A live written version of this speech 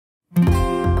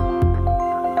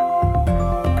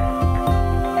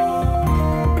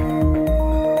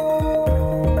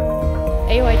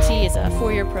AOIT is a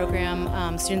four-year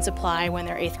program. Students apply when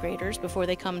they're 8th graders before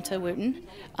they come to Wootton,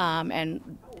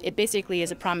 and it basically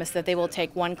is a promise that they will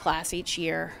take one class each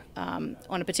year on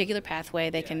a particular pathway.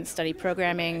 They can study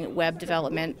programming, web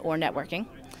development, or networking.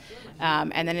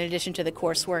 And then in addition to the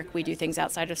coursework, we do things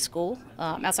outside of school,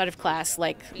 outside of class,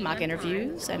 like mock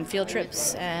interviews and field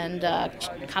trips and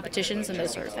competitions and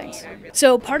those sort of things.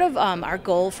 So part of our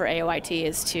goal for AOIT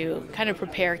is to kind of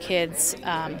prepare kids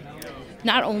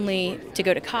not only to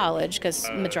go to college, because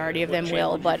the majority of them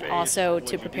will, but also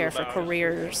to prepare for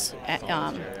careers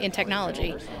in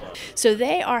technology. So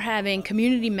they are having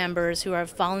community members who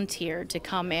have volunteered to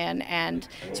come in and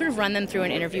sort of run them through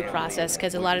an interview process,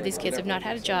 because a lot of these kids have not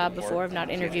had a job before, have not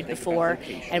interviewed before,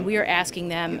 and we are asking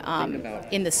them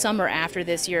in the summer after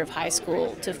this year of high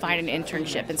school to find an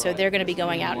internship. And so they're going to be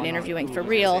going out and interviewing for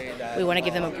real. We want to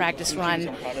give them a practice run,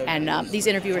 and these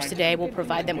interviewers today will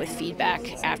provide them with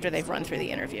feedback after they've run through the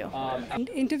interview.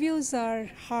 Interviews are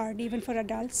hard even for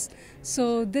adults,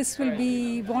 so this will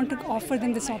be, want to offer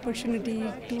them this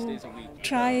opportunity to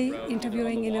try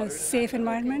interviewing in a safe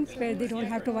environment where they don't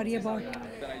have to worry about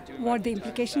what the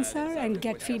implications are and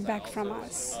get feedback from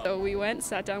us. So we went,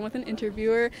 sat down with an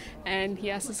interviewer, and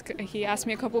he asked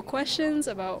me a couple questions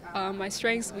about my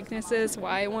strengths, weaknesses,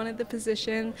 why I wanted the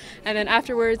position, and then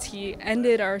afterwards he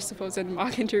ended our supposed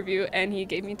mock interview and he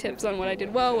gave me tips on what I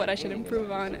did well, what I should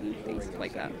improve on, and things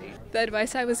like that. The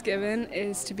advice I was given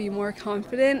is to be more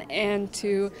confident and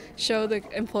to show the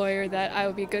employer that I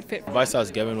would be a good fit. The advice I was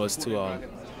given was to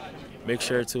make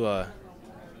sure to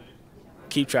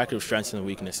keep track of strengths and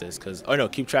weaknesses,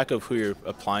 keep track of who you're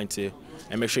applying to,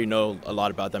 and make sure you know a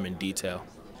lot about them in detail.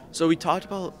 So we talked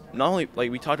about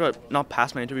not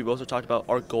past my interview, we also talked about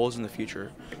our goals in the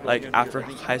future. Like after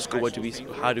high school,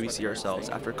 how do we see ourselves?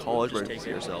 After college, where do we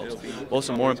see ourselves?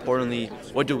 Also, more importantly,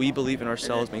 what do we believe in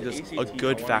ourselves makes us a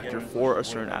good factor for a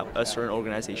certain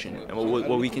organization, and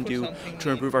what we can do to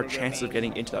improve our chances of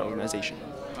getting into that organization.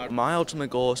 My ultimate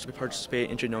goal is to participate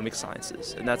in genomic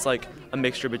sciences, and that's like a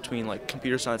mixture between like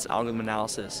computer science and algorithm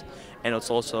analysis, and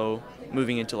it's also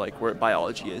moving into like where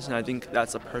biology is, and I think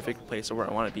that's a perfect place of where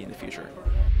I want to be in the future.